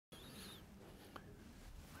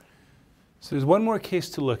So there's one more case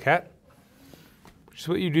to look at, which is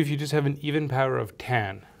what you do if you just have an even power of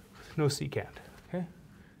tan with no secant. Okay?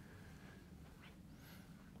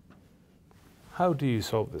 How do you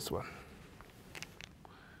solve this one?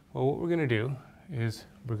 Well, what we're going to do is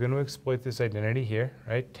we're going to exploit this identity here,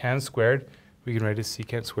 right? Tan squared, we can write as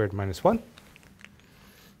secant squared minus 1.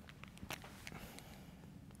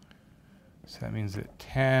 So that means that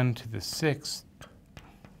tan to the 6th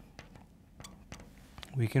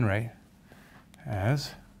we can write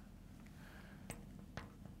as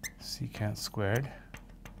secant squared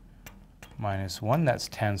minus 1. That's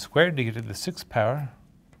tan squared. To get to the 6th power,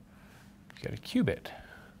 you got to cube it.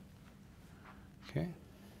 Okay.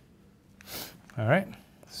 All right.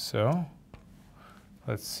 So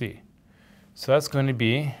let's see. So that's going to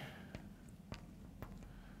be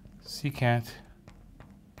secant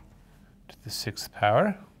to the 6th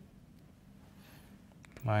power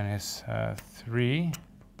minus 3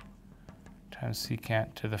 times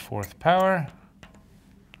secant to the 4th power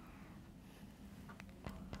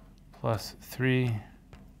plus 3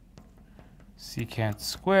 secant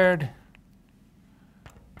squared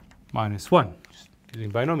minus 1, just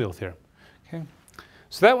using binomial theorem. Okay,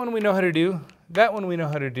 so that one we know how to do. That one we know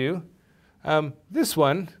how to do. This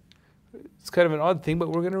one, it's kind of an odd thing, but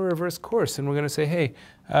we're going to reverse course, and we're going to say, hey,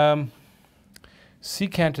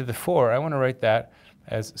 secant to the 4, I want to write that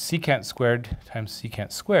as secant squared times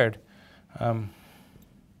secant squared. I'm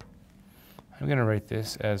going to write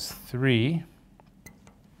this as 3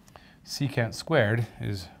 secant squared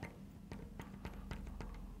is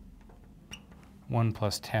 1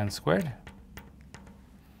 plus tan squared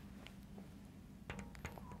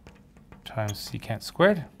times secant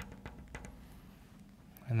squared.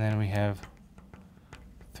 And then we have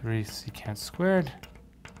 3 secant squared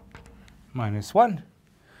minus 1.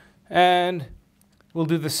 And we'll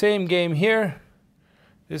do the same game here.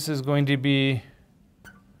 This is going to be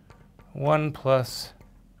 1 plus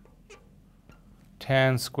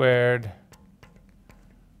tan squared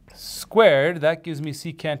squared. That gives me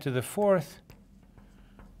secant to the 4th.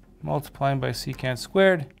 Multiplying by secant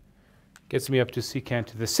squared gets me up to secant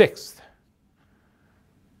to the 6th.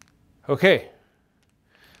 Okay.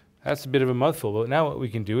 That's a bit of a mouthful, but now what we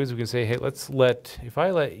can do is we can say, hey, if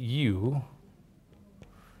I let u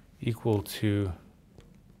equal to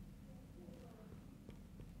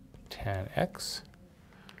tan x,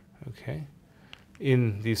 okay,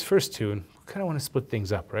 in these first two, and we kind of want to split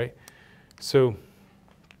things up, right? So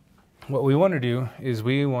what we want to do is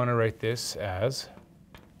we want to write this as,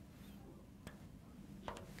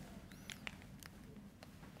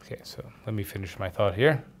 okay, so let me finish my thought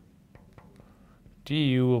here.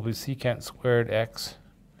 Du will be secant squared x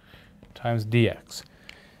times dx.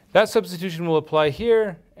 That substitution will apply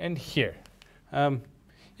here and here.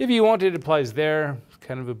 If you want, it applies there. It's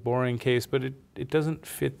kind of a boring case, but it doesn't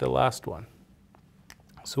fit the last one.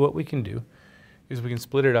 So what we can do is we can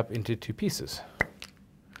split it up into two pieces.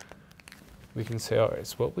 We can say, all right,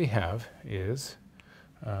 so what we have is,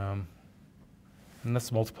 and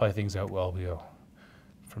let's multiply things out while we go.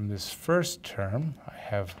 From this first term, I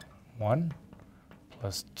have 1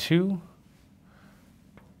 plus 2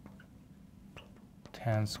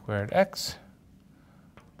 tan squared x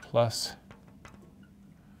plus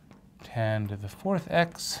tan to the 4th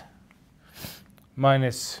x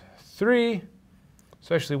minus 3.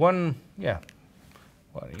 So actually well, you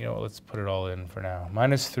know what, let's put it all in for now.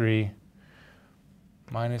 Minus 3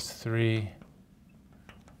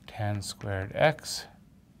 tan squared x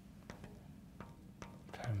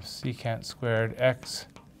times secant squared x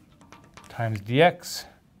times dx,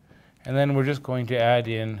 and then we're just going to add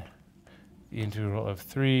in the integral of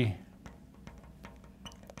 3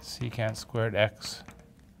 secant squared x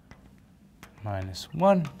minus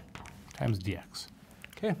 1 times dx.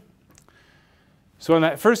 Okay. So on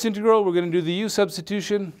that first integral, we're going to do the u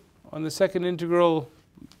substitution. On the second integral,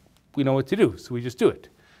 we know what to do, so we just do it.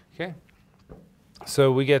 Okay.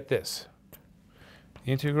 So we get this.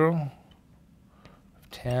 The integral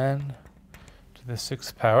of tan to the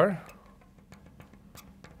 6th power.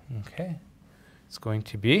 Okay, it's going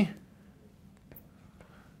to be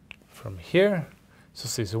from here. So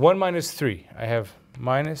let's see, so 1 minus 3. I have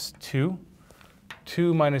minus 2,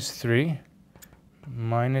 2 minus 3,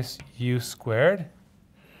 minus u squared,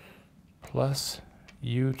 plus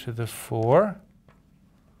u to the 4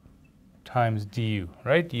 times du,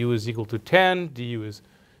 right? du is equal to tan, du is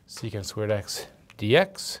secant squared x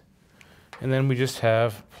dx. And then we just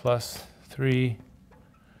have plus 3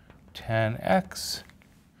 tan x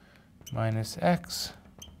minus x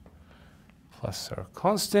plus our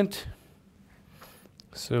constant.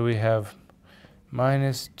 So we have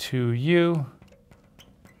minus 2u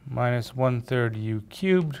minus 1/3 u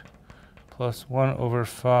cubed plus 1 over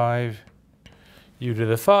 5 u to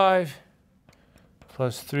the 5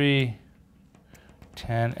 plus 3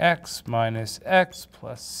 tan x minus x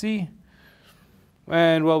plus c.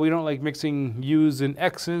 And well, we don't like mixing u's and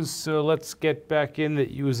x's, so let's get back in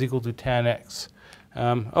that u is equal to tan x.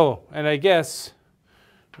 Oh, and I guess,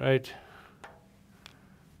 right,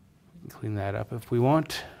 clean that up if we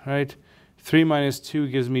want, right? 3 minus 2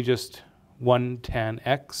 gives me just 1 tan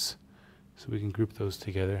x, so we can group those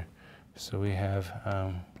together. So we have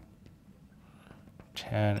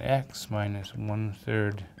tan x minus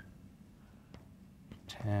 1/3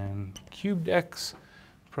 tan cubed x.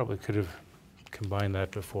 Probably could have combined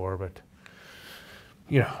that before, but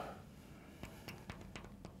you know,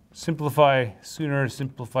 simplify sooner,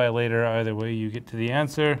 simplify later. Either way, you get to the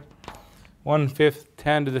answer. 1/5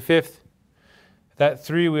 tan to the 5th. That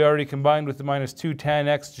 3 we already combined with the minus 2 tan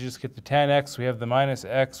x to just get the tan x. We have the minus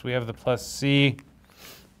x, we have the plus c,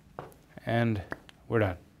 and we're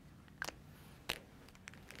done.